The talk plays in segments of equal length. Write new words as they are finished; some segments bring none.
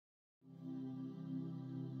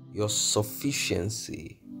Your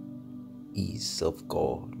sufficiency is of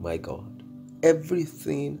God, my God.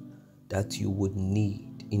 Everything that you would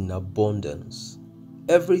need in abundance,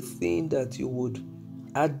 everything that you would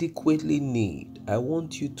adequately need, I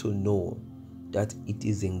want you to know that it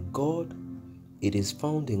is in God, it is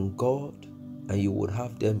found in God, and you would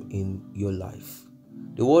have them in your life.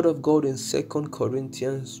 The word of God in 2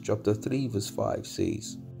 Corinthians chapter 3 verse 5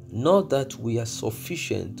 says, "Not that we are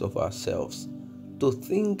sufficient of ourselves to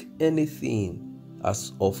think anything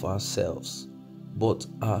as of ourselves, but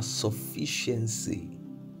our sufficiency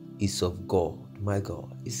is of God." My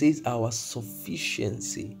God. It says our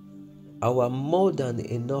sufficiency, our more than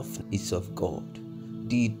enough is of God.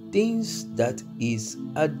 The things that is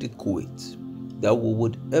adequate that we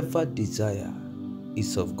would ever desire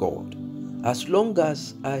is of God. As long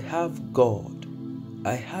as I have God,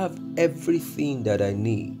 I have everything that I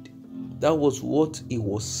need. That was what it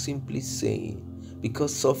was simply saying.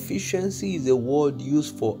 Because sufficiency is a word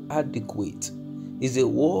used for adequate, is a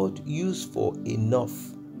word used for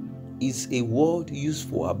enough, is a word used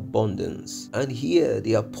for abundance. And here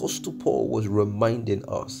the Apostle Paul was reminding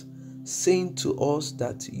us, saying to us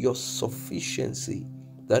that your sufficiency,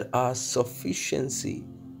 that our sufficiency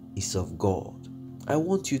is of God. I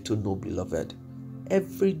want you to know, beloved,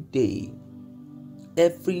 every day,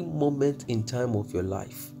 every moment in time of your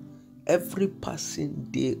life, every passing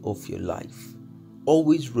day of your life,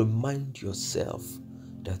 always remind yourself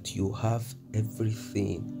that you have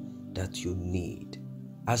everything that you need.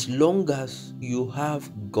 As long as you have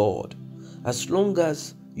God, as long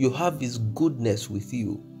as you have His goodness with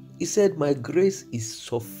you, He said, "My grace is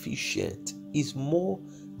sufficient," is more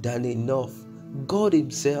than enough. God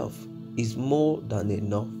Himself is more than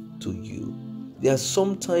enough to you. There are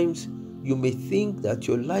sometimes you may think that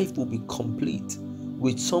your life will be complete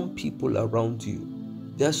with some people around you.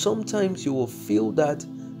 There are sometimes you will feel that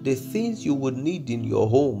the things you would need in your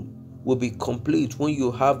home will be complete when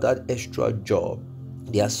you have that extra job.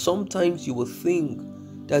 There are sometimes you will think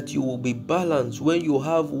that you will be balanced when you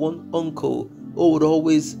have one uncle who would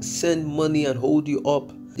always send money and hold you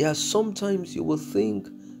up. There are sometimes you will think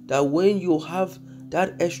that when you have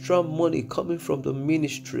that extra money coming from the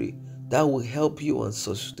ministry, that will help you and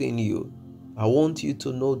sustain you. I want you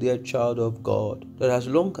to know, dear child of God, that as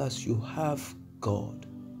long as you have God,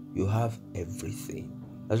 you have everything.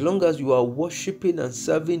 As long as you are worshiping and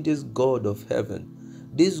serving this God of heaven,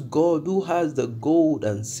 this God who has the gold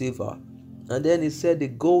and silver. And then He said, "The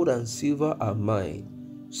gold and silver are mine,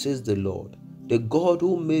 says the Lord." The God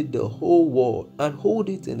who made the whole world and hold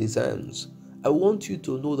it in His hands. I want you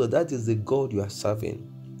to know that that is the God you are serving.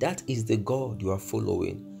 That is the God you are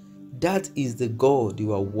following. That is the God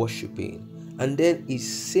you are worshiping. And then He's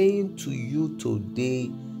saying to you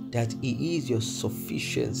today that He is your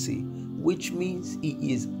sufficiency, which means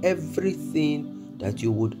He is everything that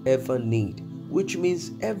you would ever need, which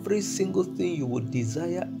means every single thing you would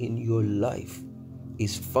desire in your life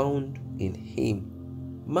is found in Him.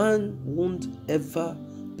 Man won't ever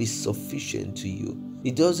be sufficient to you.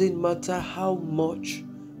 It doesn't matter how much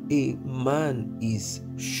a man is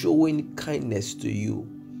showing kindness to you,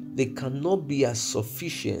 they cannot be as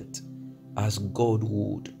sufficient as God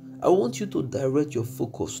would. I want you to direct your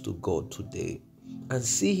focus to God today and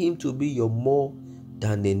see Him to be your more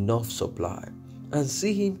than enough supply, and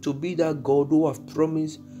see Him to be that God who has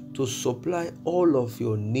promised to supply all of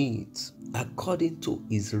your needs according to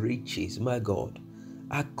His riches, my God,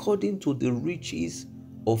 according to the riches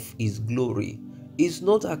of His glory. It's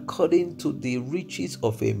not according to the riches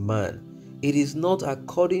of a man. It is not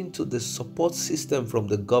according to the support system from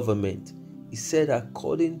the government. He said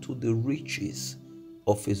according to the riches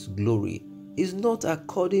of His glory. It's not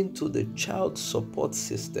according to the child support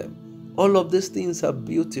system. All of these things are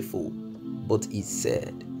beautiful, but He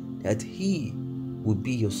said that He will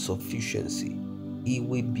be your sufficiency. He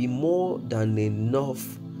will be more than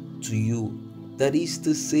enough to you. That is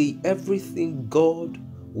to say, everything God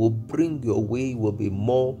will bring your way will be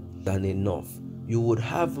more than enough. You would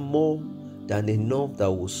have more than enough that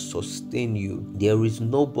will sustain you. There is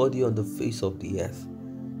nobody on the face of the earth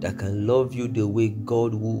that can love you the way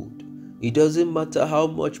God would. It doesn't matter how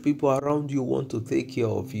much people around you want to take care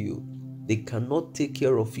of you. They cannot take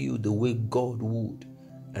care of you the way God would.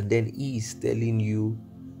 And then He is telling you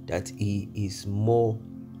that He is more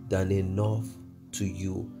than enough to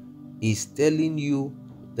you. He is telling you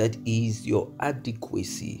that He is your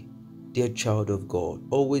adequacy. Dear child of God,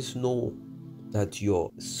 always know that your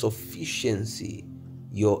sufficiency,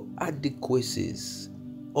 your adequacies,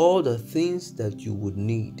 all the things that you would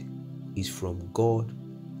need is from God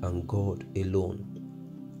and God alone.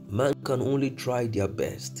 Man can only try their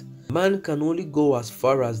best. Man can only go as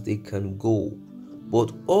far as they can go,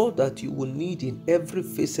 but all that you will need in every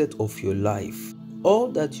facet of your life, all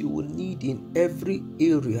that you will need in every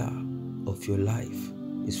area of your life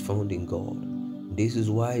is found in God. This is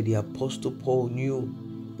why the Apostle Paul knew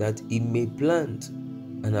that he may plant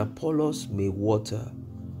and Apollos may water,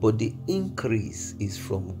 but the increase is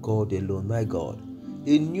from God alone. My God.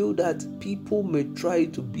 He knew that people may try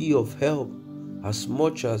to be of help as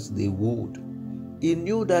much as they would. He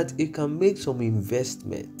knew that he can make some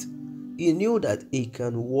investment. He knew that he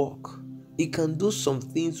can work. He can do some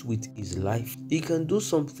things with his life. He can do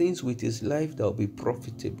some things with his life that will be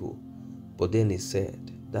profitable. But then he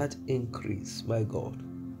said, that increase, my God,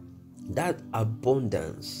 that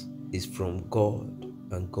abundance is from God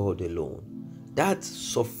and God alone. That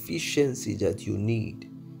sufficiency that you need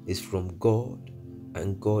is from God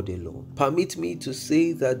and God alone. Permit me to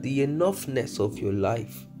say that the enoughness of your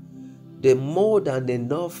life, the more than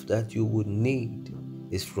enough that you would need,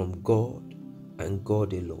 is from God and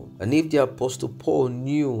God alone. And if the Apostle Paul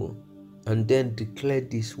knew and then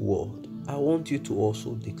declared this word, I want you to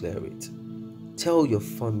also declare it. Tell your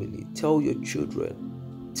family, tell your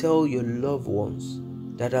children, tell your loved ones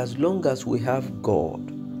that as long as we have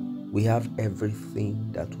God, we have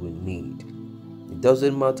everything that we need. It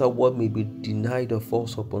doesn't matter what may be denied of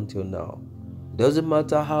us up until now. It doesn't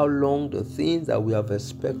matter how long the things that we have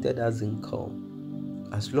expected hasn't come.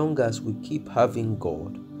 As long as we keep having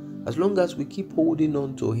God, as long as we keep holding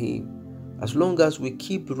on to Him, as long as we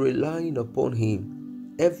keep relying upon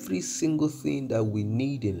Him, every single thing that we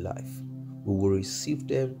need in life, we will receive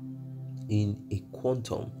them in a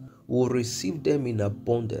quantum. We will receive them in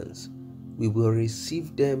abundance. We will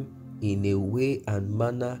receive them in a way and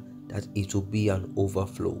manner that it will be an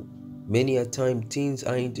overflow. Many a time things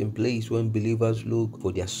aren't in place when believers look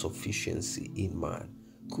for their sufficiency in man.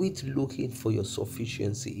 Quit looking for your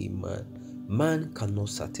sufficiency in man. Man cannot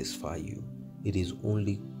satisfy you. It is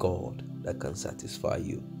only God that can satisfy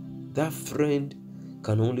you. That friend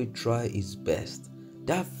can only try his best.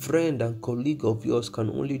 That friend and colleague of yours can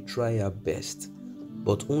only try her best.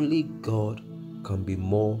 But only God can be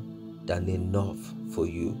more than enough for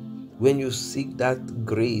you. When you seek that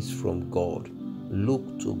grace from God,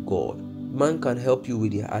 look to God. Man can help you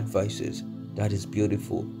with their advices. That is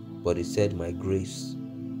beautiful. But He said, my grace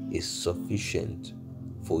is sufficient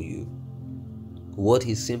for you. What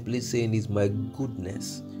He's simply saying is, my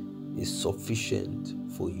goodness is sufficient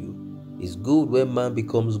for you. It's good when man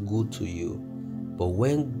becomes good to you. But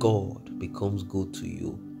when God becomes good to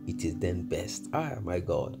you, it is then best. My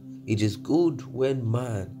God. It is good when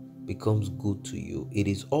man becomes good to you. It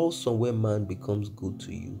is awesome when man becomes good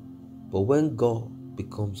to you. But when God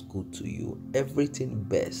becomes good to you, everything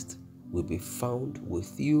best will be found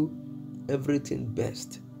with you. Everything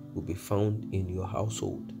best will be found in your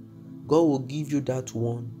household. God will give you that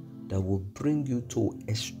one that will bring you to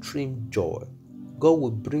extreme joy. God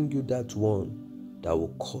will bring you that one that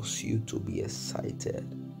will cause you to be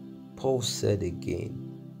excited. Paul said again,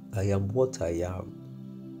 I am what I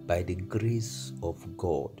am by the grace of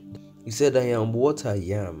God. He said, I am what I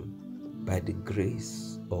am by the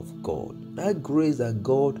grace of God. That grace that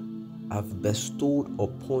God have bestowed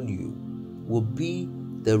upon you will be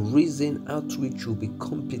the reason at which you'll be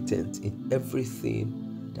competent in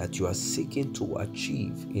everything that you are seeking to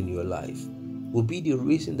achieve in your life. Will be the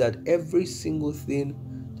reason that every single thing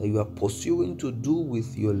that you are pursuing to do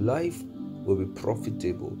with your life will be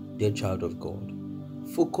profitable. Dear child of God,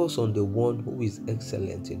 focus on the one who is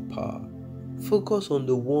excellent in power. Focus on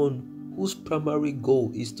the one whose primary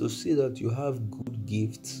goal is to see that you have good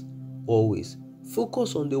gifts always.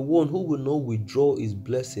 Focus on the one who will not withdraw his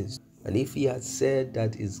blessings. And if he had said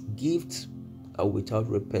that his gifts are without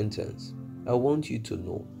repentance, I want you to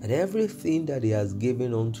know that everything that he has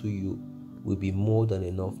given unto you will be more than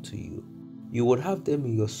enough to you. You would have them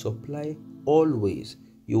in your supply always.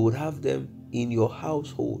 You would have them in your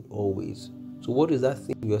household always. So what is that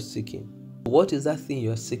thing you're seeking? What is that thing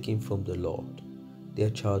you're seeking from the Lord? Dear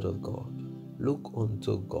child of God, look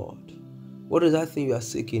unto God. What is that thing you are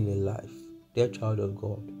seeking in life? Dear child of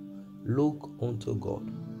God, look unto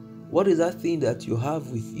God. What is that thing that you have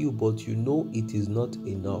with you but you know it is not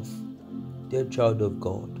enough? Dear child of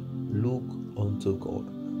God, look unto God.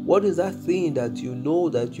 What is that thing that you know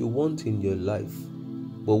that you want in your life,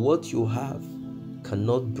 but what you have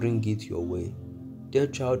cannot bring it your way? Dear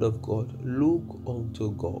child of God, look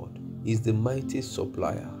unto God. He's the mighty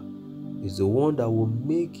supplier. He's the one that will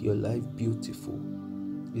make your life beautiful.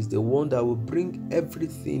 He's the one that will bring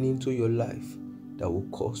everything into your life that will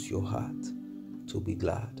cause your heart to be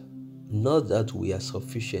glad. Not that we are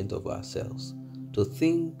sufficient of ourselves to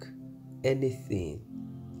think anything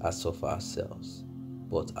as of ourselves,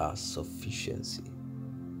 but our sufficiency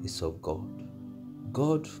is of God.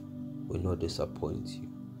 God will not disappoint you.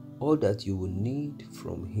 All that you will need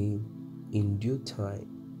from Him in due time,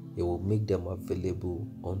 He will make them available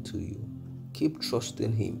unto you. Keep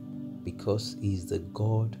trusting Him, because He is the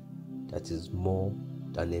God that is more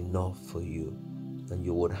than enough for you. And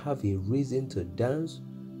you would have a reason to dance,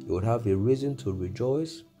 you would have a reason to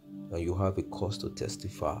rejoice, and you have a cause to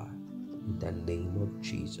testify. In the name of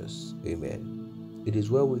Jesus. Amen. It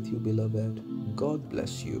is well with you, beloved. God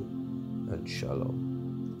bless you, and shalom.